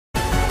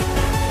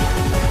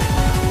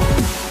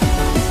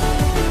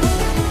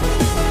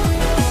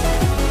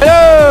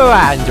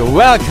and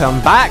welcome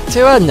back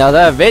to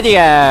another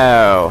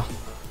video!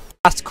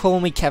 Last Call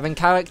Me Kevin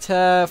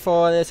character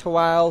for a little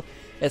while,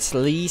 at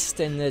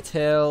least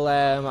until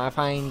I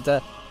find,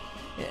 at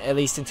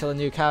least until a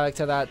new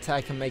character that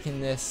I can make in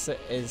this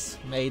is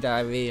made that I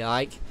really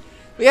like.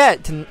 But yeah,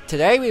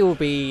 today we will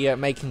be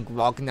making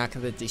Grognak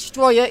the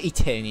Destroyer,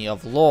 Eternity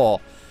of Law,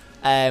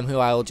 who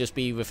I will just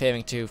be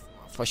referring to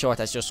for short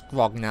as just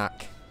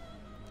Grognak.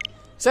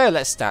 So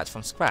let's start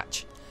from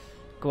scratch.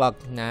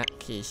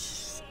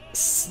 Grognak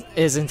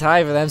isn't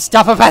either of them.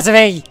 Stop oppressing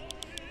me!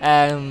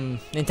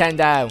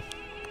 Nintendo.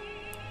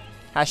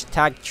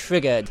 Hashtag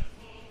triggered.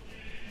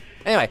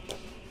 Anyway.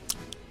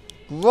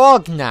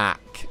 Grognak.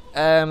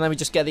 Let me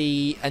just get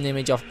an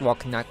image of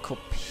Grognak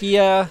up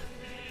here.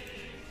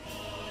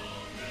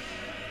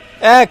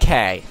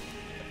 Okay.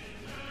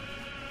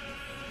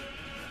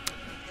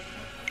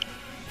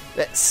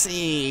 Let's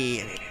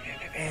see.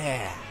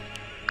 Yeah,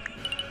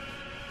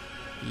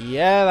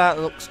 that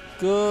looks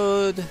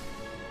good.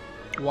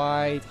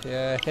 White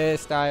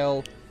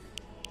hairstyle.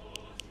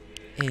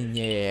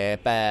 Yeah,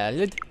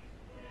 bad.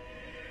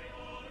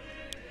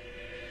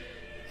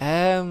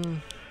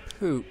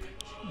 Poop.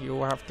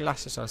 You have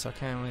glasses on, so I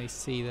can't really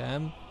see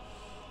them.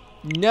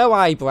 No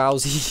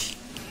eyebrows.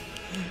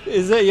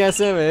 Is it? Yes,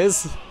 there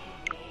is.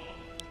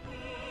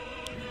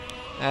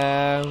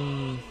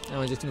 I'm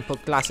just gonna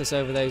put glasses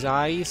over those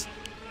eyes.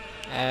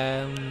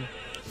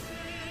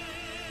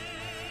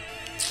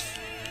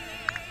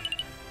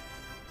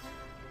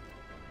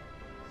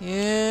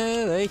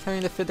 Yeah, they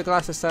kind of fit the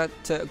glasses that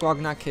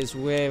Grognak is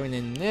wearing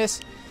in this.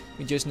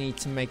 We just need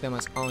to make them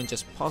as orange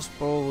as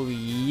possible.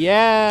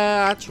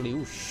 Yeah, actually,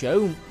 ooh,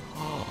 show.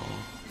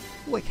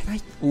 Wait, can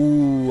I?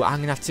 Ooh,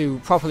 I'm gonna have to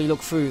properly look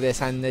through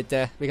this, and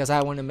because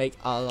I want to make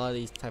a lot of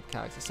these type of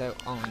characters. So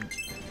orange.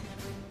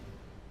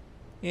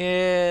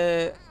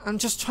 Yeah, I'm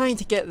just trying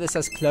to get this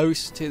as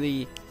close to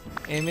the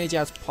image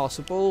as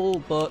possible,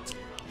 but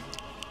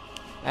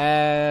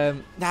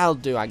that'll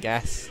do, I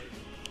guess.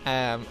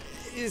 The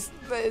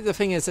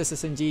thing is,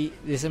 this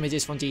image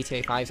is from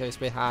GTA 5, so it's a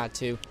bit hard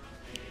to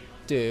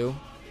do.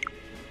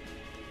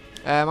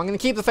 I'm gonna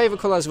keep the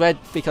favorite color as red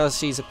because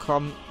she's a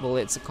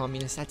it's a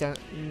communist.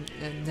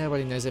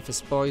 Nobody knows if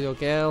it's boy or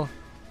girl.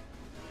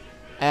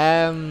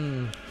 Let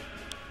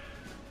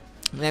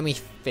me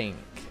think.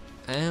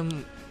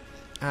 I'm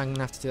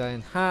gonna have to do that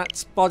in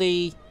hats,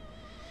 body,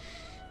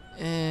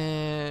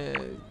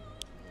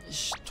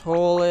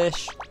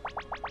 tallish.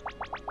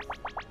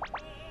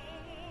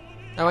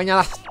 Oh, I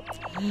know.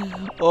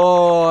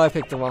 Oh, I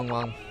picked the wrong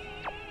one.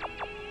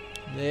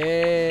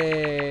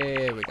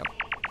 There we go.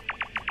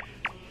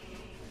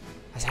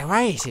 I say,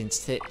 why isn't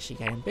she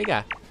getting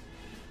bigger?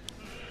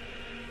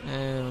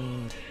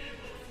 And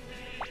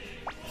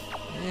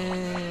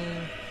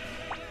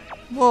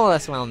more or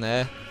less around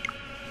there.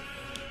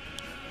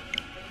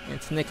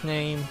 Its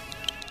nickname.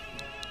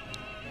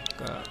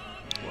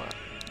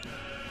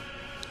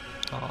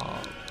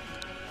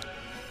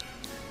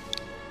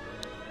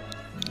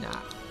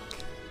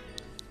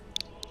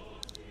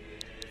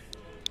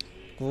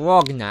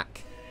 Grognak.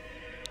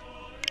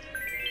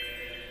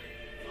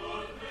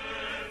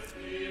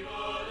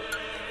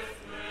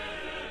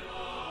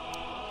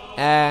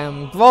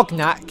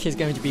 Grognak is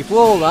going to be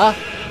Brawler.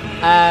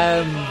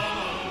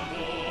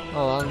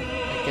 Hold on.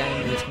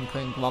 Again, we're just going to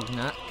put in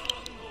Grognak.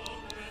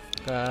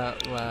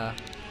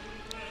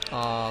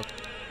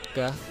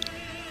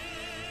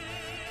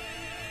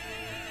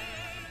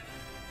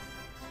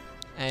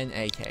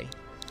 N-A-K.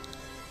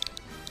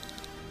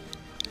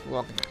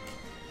 Grognak.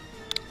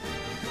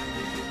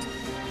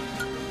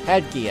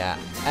 Headgear.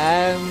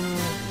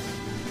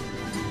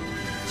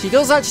 It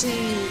does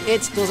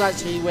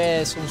actually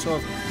wear some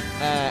sort of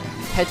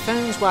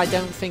headphones, but I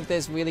don't think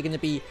there's really going to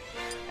be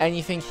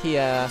anything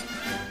here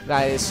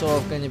that is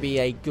sort of going to be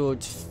a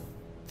good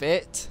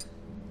fit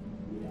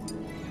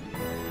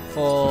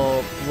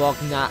for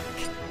Grognak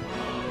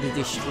the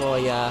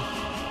Destroyer,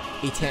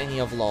 Eternity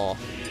of Law.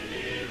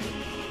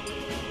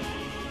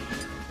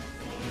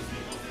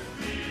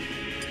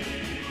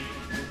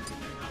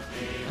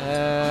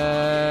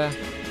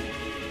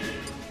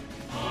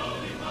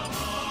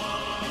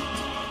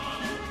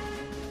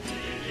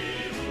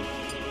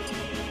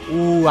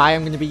 Ooh, I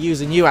am going to be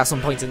using you at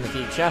some point in the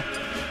future.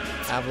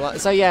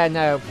 So yeah,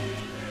 no.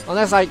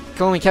 Unless like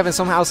Call Me Kevin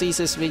somehow sees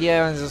this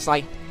video and is just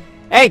like,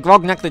 hey,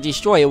 Grognak the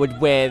Destroyer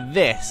would wear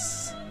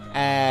this.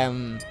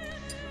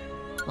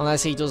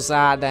 Unless he does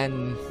that,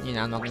 then you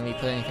know I'm not going to be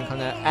putting anything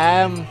on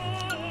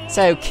it.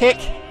 So kick.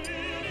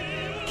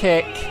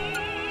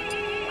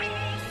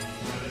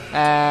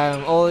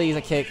 All these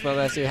are kick, but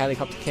let's do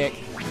helicopter kick,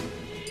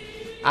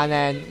 and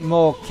then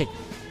more kick.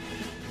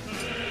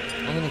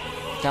 I'm gonna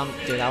can't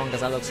do that one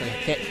because that looks like a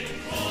kick.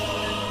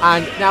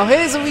 And now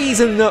here's the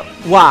reason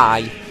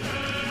why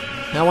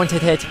I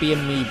wanted her to be a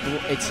Mii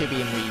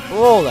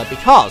Brawler,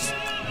 because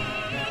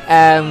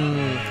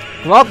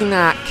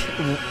Grognak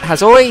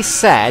has always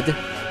said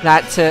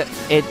that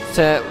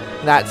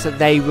that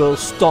they will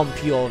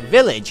stomp your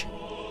village,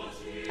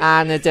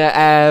 and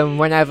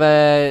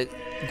whenever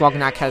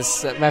Grognak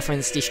has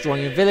referenced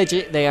destroying a village.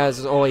 There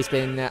has always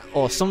been,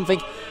 or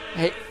something.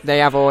 They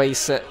have always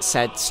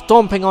said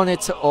stomping on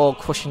it or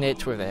crushing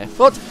it with their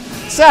foot.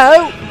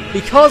 So,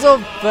 because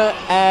of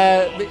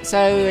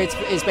so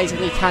it's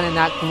basically canon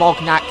that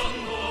Grognak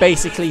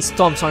basically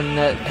stomps on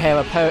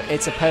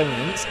its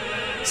opponents.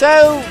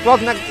 So,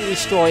 Grognak the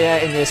Destroyer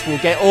in this will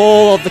get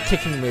all of the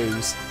kicking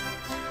moves.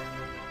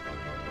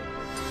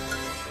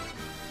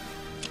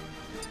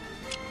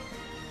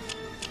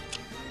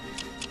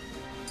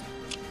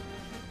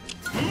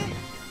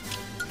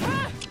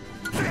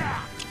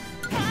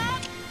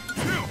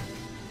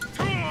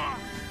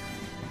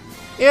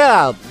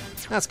 Yeah,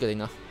 that's good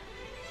enough.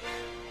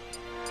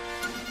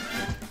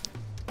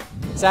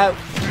 So,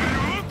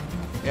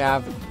 we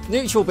have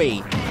neutral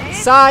B,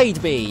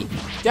 side B,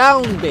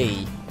 down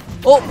B,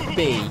 up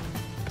B,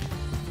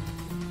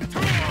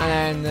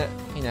 and then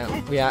you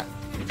know we have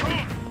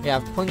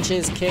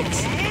punches,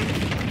 kicks.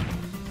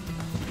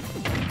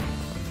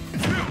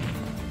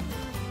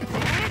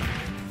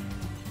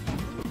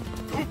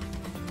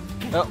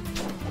 Oh.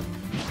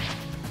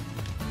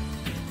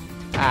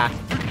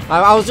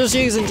 I was just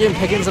using Jim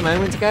Pickens a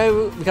moment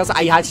ago because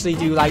I actually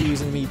do like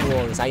using Mii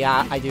Brawlers.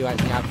 I do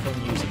actually have fun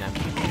using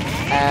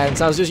them.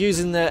 So I was just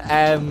using the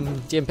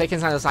Jim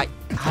Pickens and I was like,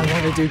 I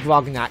want to do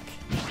Grognak,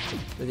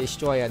 the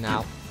Destroyer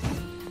now.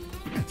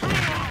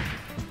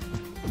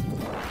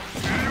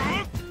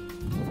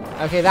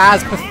 Okay,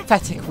 that's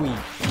pathetic weak.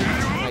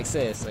 Like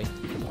seriously.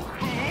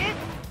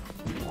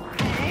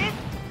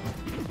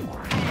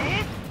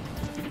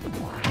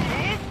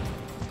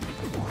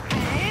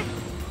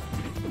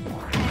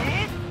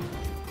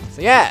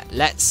 So yeah,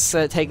 let's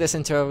take this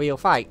into a real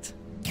fight.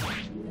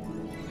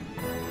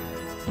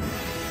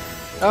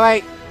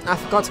 Alright, I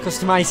forgot to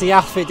customize the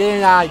outfit,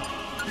 didn't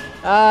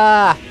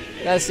I?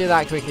 Let's do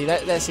that quickly.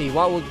 Let's see,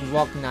 what would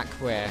Grognak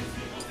wear?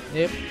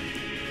 Yep.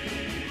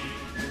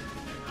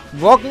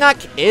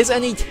 Grognak is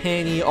an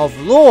attorney of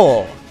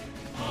law.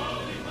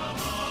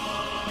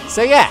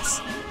 So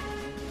yes.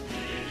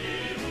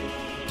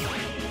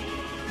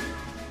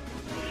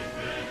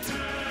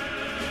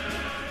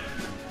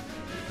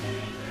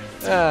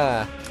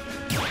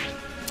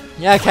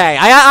 Yeah, okay,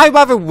 I'm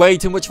having way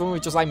too much fun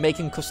with just like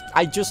making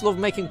I just love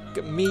making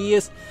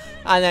Mii's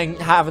and then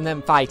having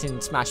them fight in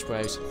Smash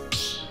Bros.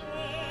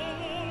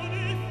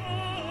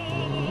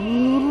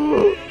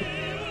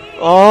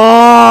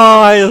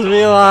 Oh, I just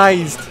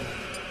realised.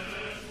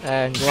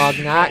 And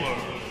Grognak,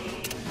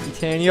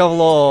 Attorney of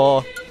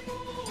Law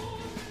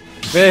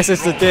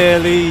versus the dear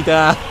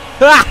leader.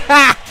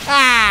 I'm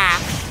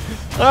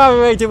having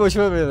way too much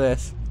fun with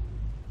this.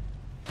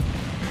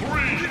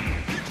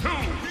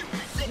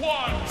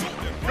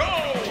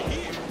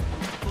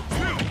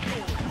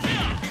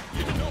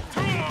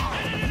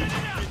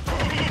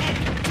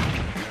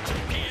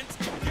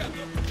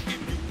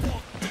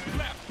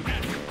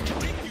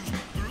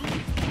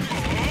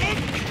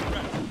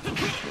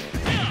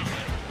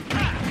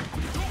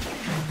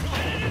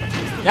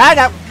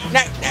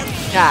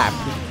 No.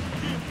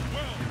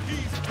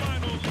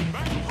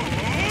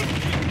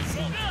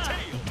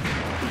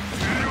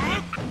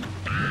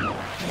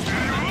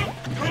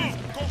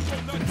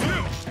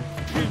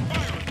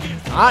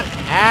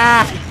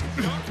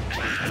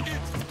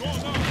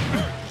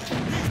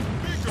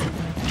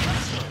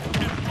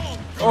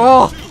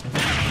 Oh.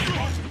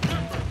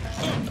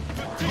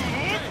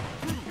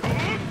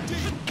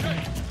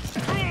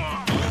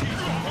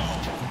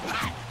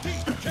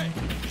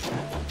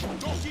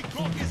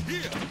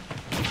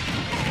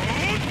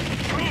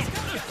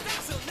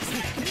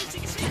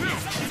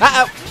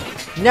 Uh-oh!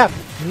 No!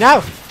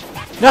 No!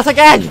 Not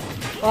again!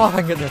 Oh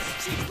my goodness.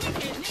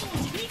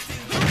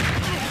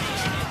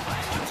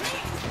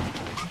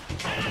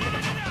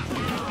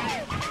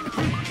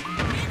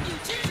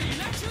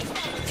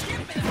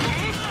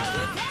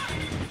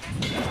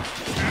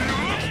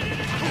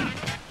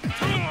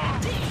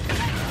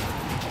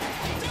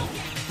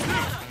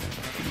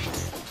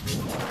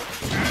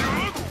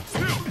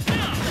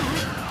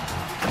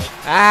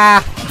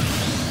 Ah!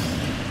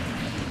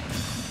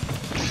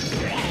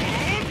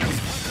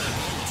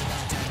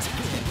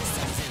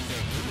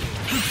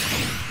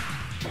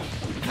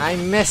 I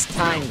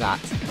mistimed that.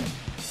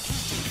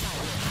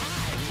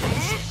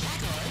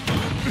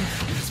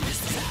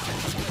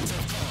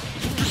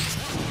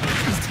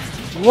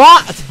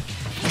 What?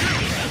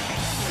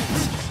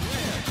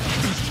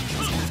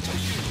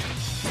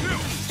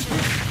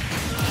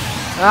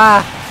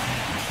 Ah!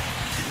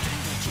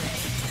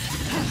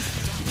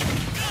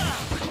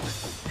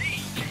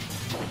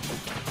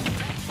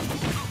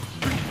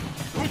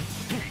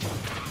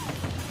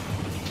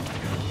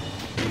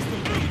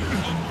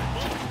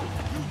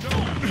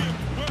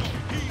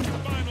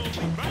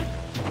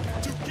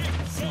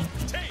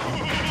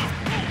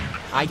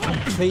 I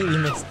completely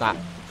missed that.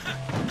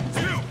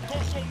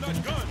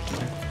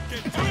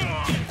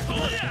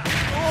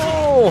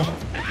 Oh!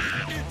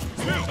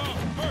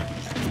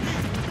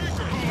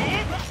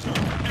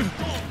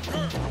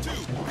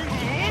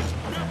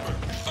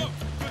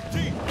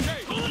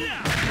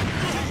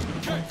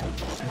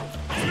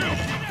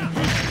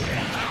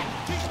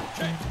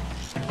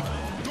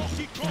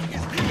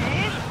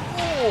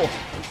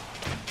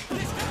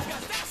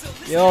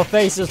 Your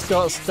face just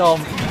got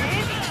stomped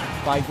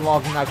by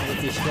Grognak the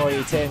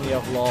Destroyer Eternity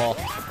of Law.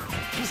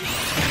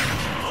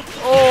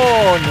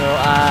 Oh no,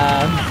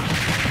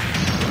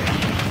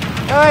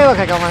 oh hey, look,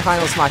 I got my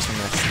final smash from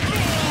this.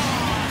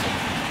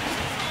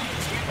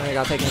 I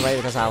got taken away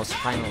because I was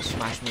final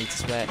smash me to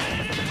split.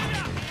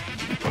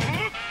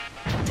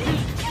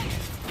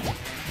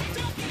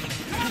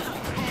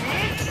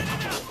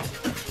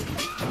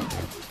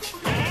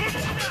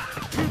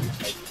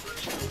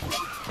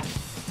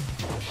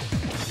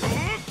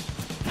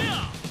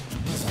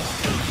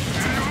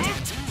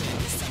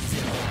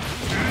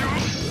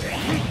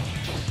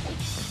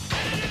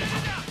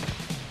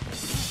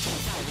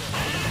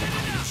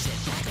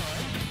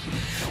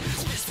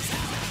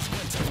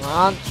 Come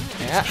on.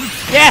 Yeah.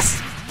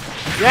 Yes!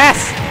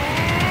 Yes!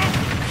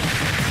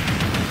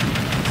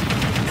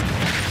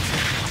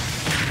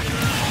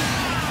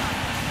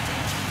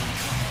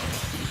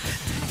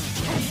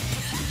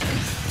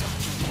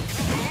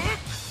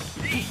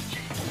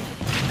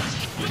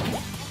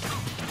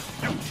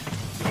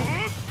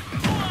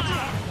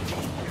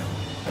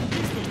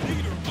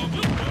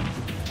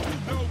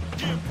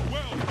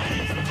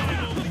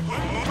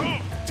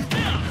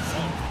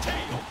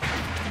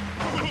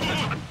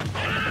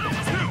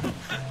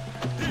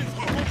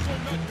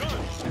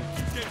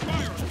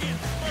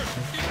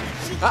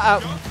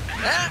 Uh-oh.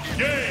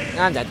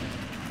 I'm dead.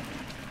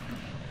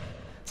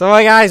 So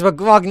right guys, but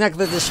Grognak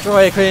the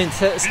Destroyer couldn't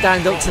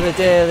stand up to the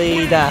dear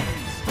leader.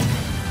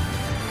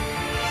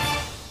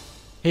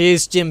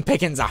 He's Jim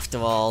Pickens after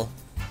all.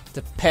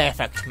 The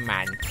perfect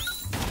man.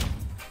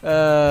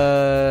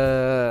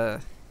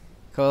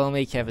 Call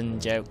me Kevin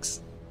jokes.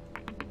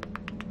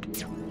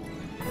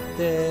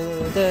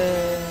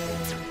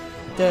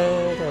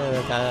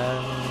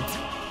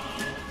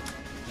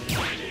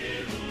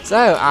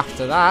 So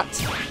after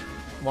that,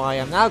 what I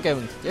am now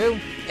going to do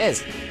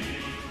is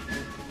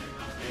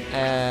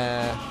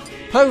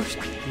post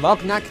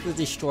Grognak the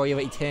Destroyer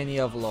Eternity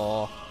of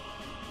Law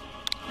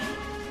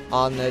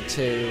on into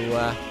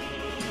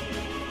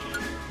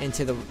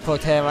the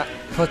put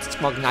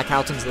Grognak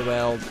out into the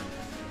world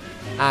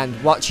and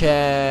watch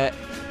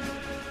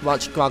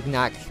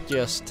Grognak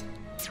just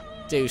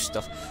do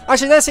stuff.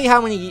 Actually, let's see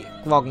how many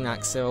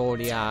Grognaks there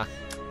already are.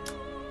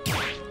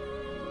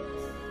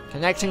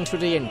 Connecting to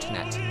the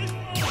internet.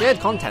 Shared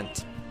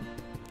content.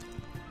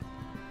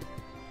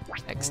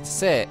 Next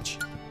search.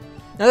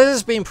 Now this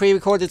has been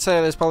pre-recorded, so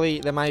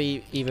there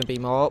might even be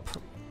more up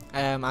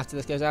after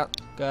this goes out.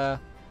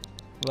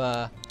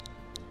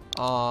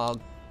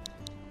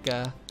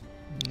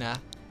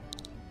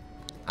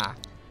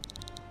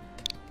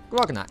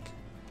 Grognak.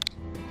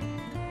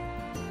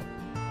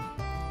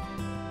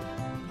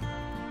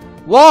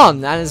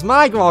 1, and it's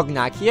my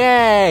Grognak,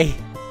 yay!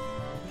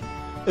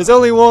 There's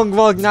only one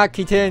Grognak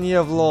Eternity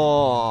of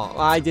Law.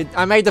 I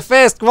made the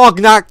first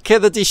Grognak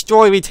the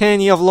Destroyer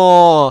Eternity of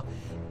Law.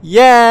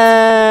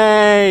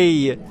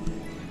 Yay!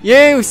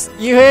 You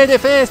heard it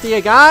first here,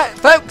 guys,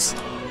 folks.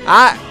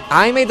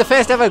 I made the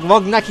first ever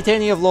Grognak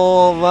Eternity of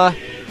Law,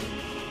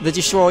 the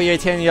Destroyer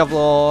Eternity of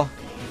Law,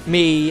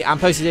 me, and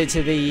posted it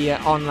to the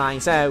online.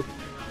 So,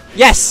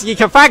 yes, you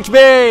can thank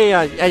me.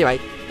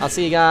 Anyway, I'll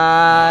see you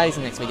guys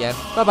in the next video.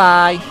 Bye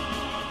bye.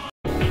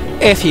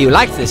 If you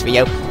liked this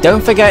video,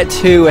 don't forget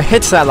to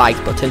hit that like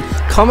button,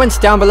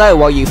 comment down below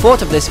what you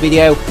thought of this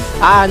video,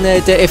 and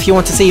if you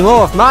want to see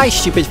more of my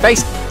stupid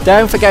face,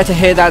 don't forget to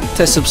hit that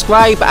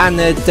subscribe and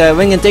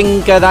ring a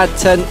ding that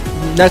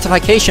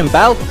notification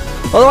bell.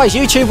 Otherwise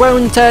YouTube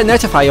won't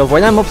notify you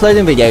when I'm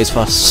uploading videos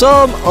for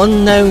some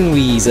unknown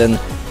reason.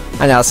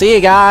 And I'll see you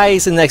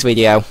guys in the next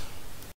video.